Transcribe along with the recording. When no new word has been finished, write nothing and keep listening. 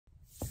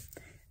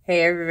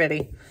Hey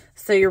everybody.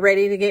 So you're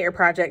ready to get your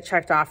project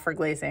checked off for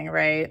glazing,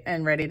 right?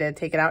 And ready to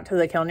take it out to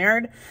the kiln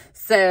yard.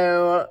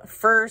 So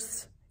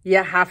first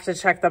you have to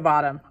check the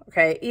bottom,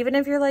 okay? Even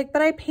if you're like,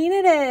 but I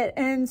painted it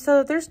and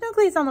so there's no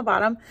glaze on the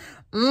bottom.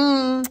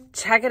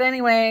 Check it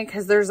anyway,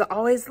 because there's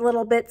always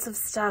little bits of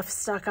stuff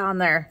stuck on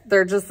there.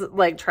 They're just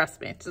like,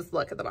 trust me, just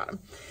look at the bottom.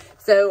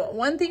 So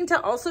one thing to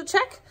also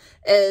check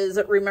is,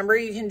 remember,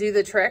 you can do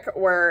the trick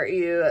where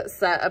you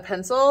set a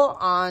pencil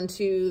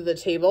onto the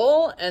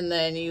table and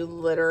then you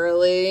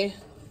literally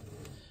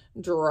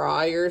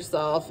draw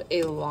yourself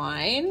a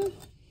line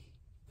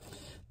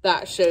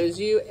that shows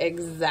you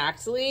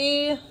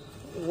exactly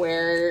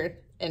where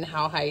and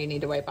how high you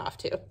need to wipe off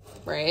to,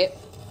 right?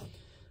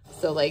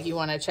 So like you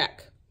want to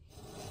check.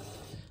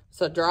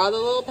 So draw the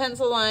little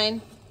pencil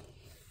line,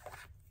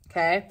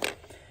 okay?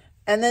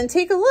 And then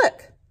take a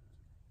look.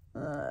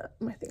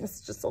 My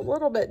thing's just a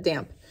little bit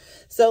damp.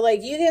 So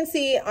like you can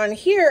see on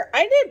here,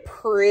 I did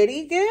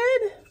pretty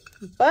good,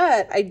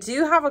 but I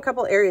do have a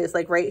couple areas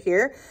like right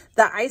here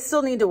that I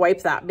still need to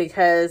wipe that,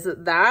 because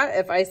that,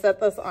 if I set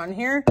this on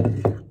here,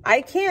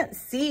 I can't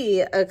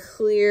see a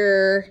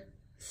clear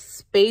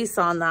space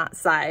on that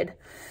side.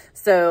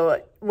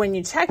 So when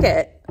you check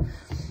it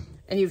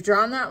and you've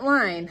drawn that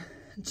line,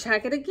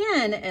 check it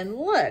again and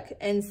look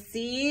and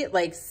see,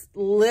 like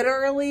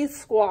literally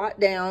squat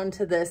down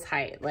to this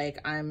height. Like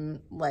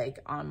I'm like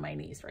on my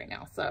knees right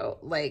now. So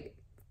like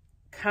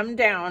come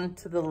down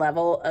to the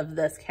level of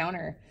this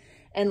counter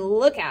and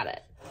look at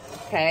it.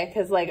 Okay.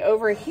 Cause like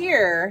over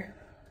here,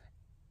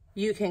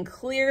 you can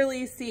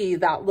clearly see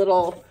that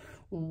little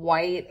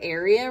white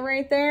area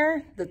right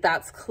there,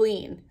 that's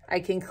clean. I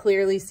can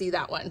clearly see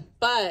that one.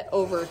 But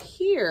over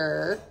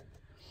here,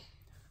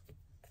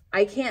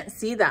 I can't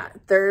see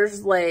that.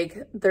 There's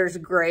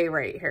gray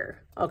right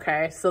here.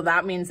 Okay. So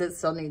that means it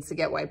still needs to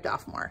get wiped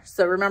off more.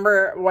 So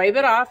remember, wipe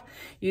it off,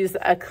 use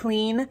a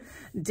clean,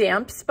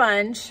 damp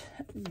sponge,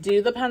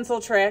 do the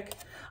pencil trick.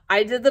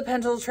 I did the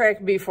pencil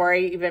trick before I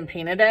even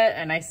painted it,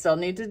 and I still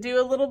need to do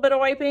a little bit of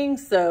wiping.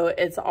 So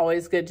it's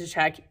always good to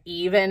check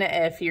even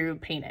if you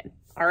painted.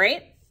 All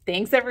right.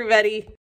 Thanks everybody.